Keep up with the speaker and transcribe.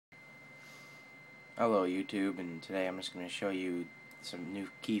Hello YouTube, and today I'm just going to show you some new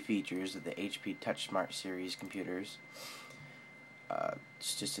key features of the HP Touchsmart series computers.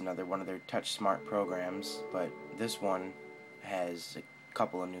 It's just another one of their Touchsmart programs, but this one has a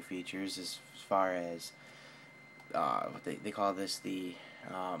couple of new features as far as what they call this the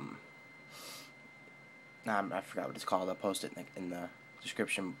I forgot what it's called. I'll post it in the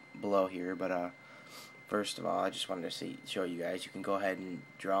description below here, but first of all, I just wanted to show you guys, you can go ahead and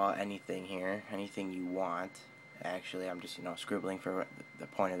draw anything here, anything you want. Actually, I'm just, scribbling for the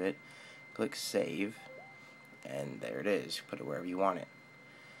point of it. Click Save, and there it is. Put it wherever you want it.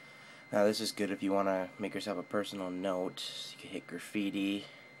 Now, this is good if you want to make yourself a personal note. You can hit graffiti,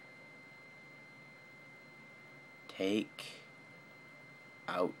 take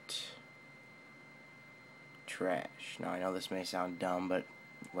out trash. Now, I know this may sound dumb, but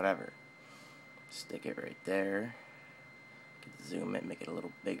whatever. Stick it right there. You can zoom it, make it a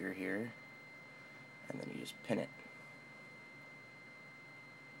little bigger here, and then you just pin it.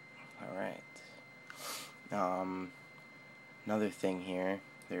 Alright. Another thing here,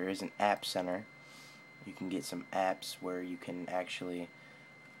 there is an app center. You can get some apps where you can actually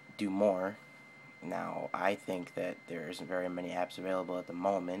do more. Now, I think that there isn't very many apps available at the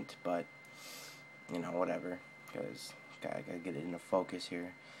moment, but whatever, because I gotta get it into focus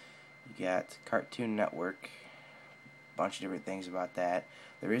here. You got Cartoon Network, a bunch of different things about that.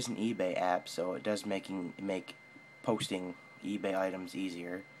 There is an eBay app, so it does make posting eBay items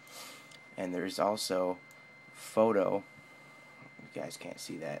easier. And there's also photo. You guys can't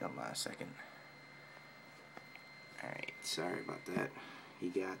see that. Hold on a second. Alright, sorry about that. You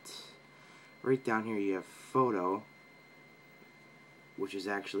got right down here, you have photo, which is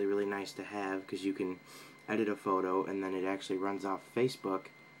actually really nice to have because you can edit a photo and then it actually runs off Facebook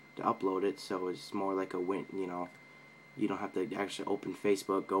to upload it, so it's more like a you don't have to actually open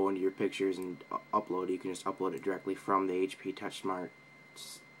Facebook, go into your pictures and upload it. You can just upload it directly from the HP Touchsmart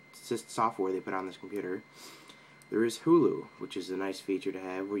software they put on this computer. There is Hulu, which is a nice feature to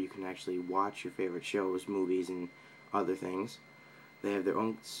have where you can actually watch your favorite shows, movies, and other things. They have their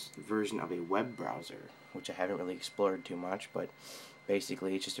own version of a web browser, which I haven't really explored too much, but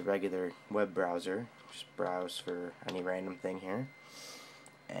basically it's just a regular web browser. Just browse for any random thing here.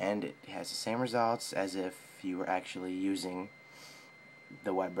 And it has the same results as if you were actually using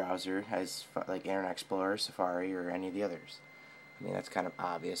the web browser as like Internet Explorer, Safari, or any of the others. I mean, that's kind of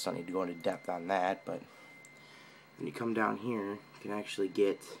obvious, don't need to go into depth on that, but when you come down here, you can actually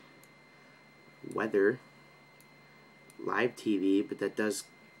get weather, live TV, but that does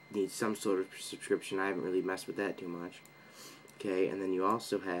need some sort of subscription. I haven't really messed with that too much. Okay, and then you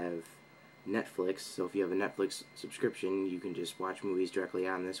also have Netflix, so if you have a Netflix subscription, you can just watch movies directly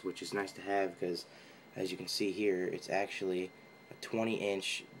on this, which is nice to have because, as you can see here, it's actually a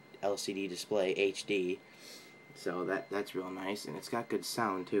 20-inch LCD display, HD, so that's real nice, and it's got good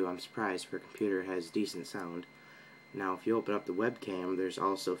sound too. I'm surprised for a computer it has decent sound. Now, if you open up the webcam, there's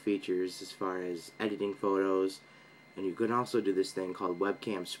also features as far as editing photos, and you can also do this thing called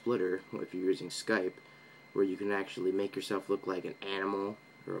webcam splitter if you're using Skype, where you can actually make yourself look like an animal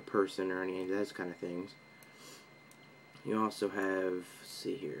or a person or any of those kind of things. You also have, let's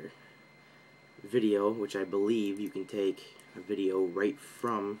see here, video, which I believe you can take a video right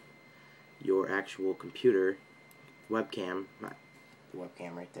from your actual computer webcam, not the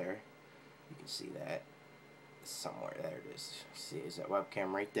webcam right there. You can see that somewhere. There it is. See, is that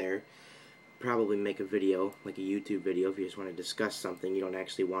webcam right there? Probably make a video, like a YouTube video, if you just want to discuss something. You don't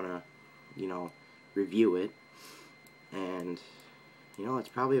actually want to, review it. And that's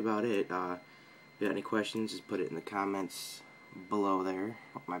probably about it. If you got any questions, just put it in the comments below there.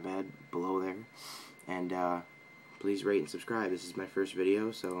 Oh, my bad, below there. And please rate and subscribe. This is my first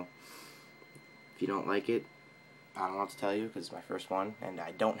video, so if you don't like it, I don't know what to tell you because it's my first one. And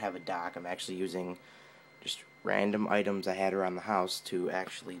I don't have a dock. I'm actually using just random items I had around the house to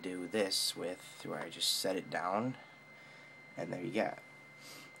actually do this with, where I just set it down, and there you go.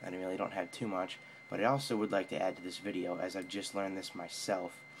 I really don't have too much. But I also would like to add to this video, as I've just learned this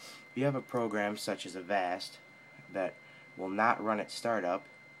myself, if you have a program such as Avast that will not run at startup,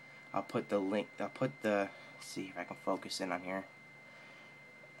 I'll put the link, let's see if I can focus in on here.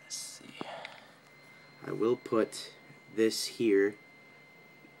 Let's see. I will put this here,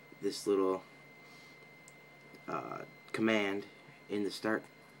 this little command in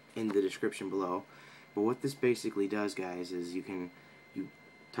the description below. But what this basically does, guys, is you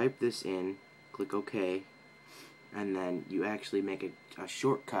type this in, click OK, and then you actually make a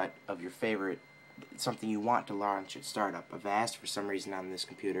shortcut of your favorite, something you want to launch at startup. Avast, for some reason on this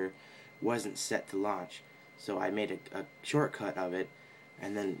computer, wasn't set to launch, so I made a shortcut of it,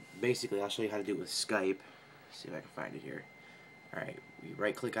 And then basically I'll show you how to do it with Skype. See if I can find it here. Alright, you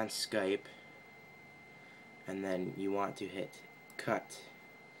right click on Skype, and then you want to hit cut,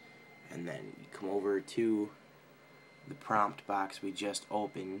 and then you come over to the prompt box we just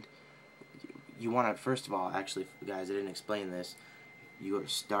opened. You want to, first of all, actually guys, I didn't explain this, you go to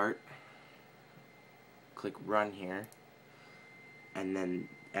start, click run here, and then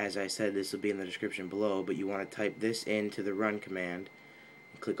as I said, this will be in the description below, but you want to type this into the run command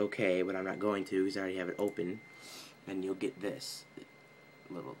and click OK, but I'm not going to because I already have it open, and you'll get this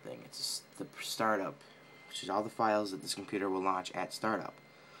little thing. It's the startup, which is all the files that this computer will launch at startup.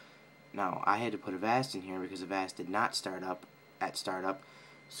 Now, I had to put Avast in here because Avast did not start up at startup,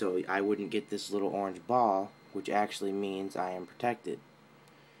 so I wouldn't get this little orange ball, which actually means I am protected.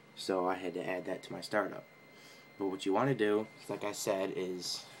 So I had to add that to my startup. But what you want to do, like I said,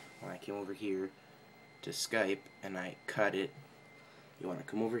 is when I came over here to Skype and I cut it, you want to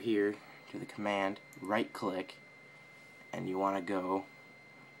come over here to the command, right click, and you want to go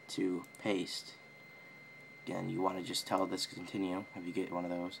to paste. Again, you want to just tell this to continue if you get one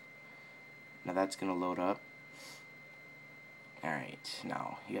of those. Now that's going to load up. Alright,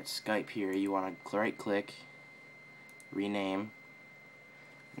 now you got Skype here. You want to right click, rename.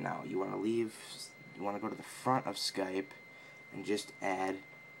 Now you want to leave, you want to go to the front of Skype and just add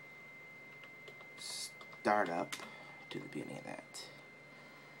startup to the beginning of that.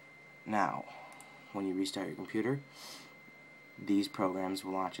 Now, when you restart your computer, these programs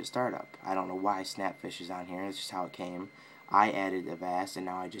will launch at startup. I don't know why Snapfish is on here, it's just how it came. I added Avast and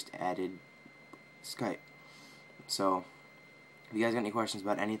now I just added Skype. So, if you guys got any questions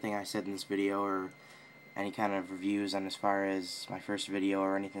about anything I said in this video, or any kind of reviews on as far as my first video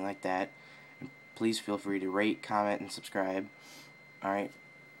or anything like that, please feel free to rate, comment, and subscribe. Alright,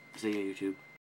 see you YouTube.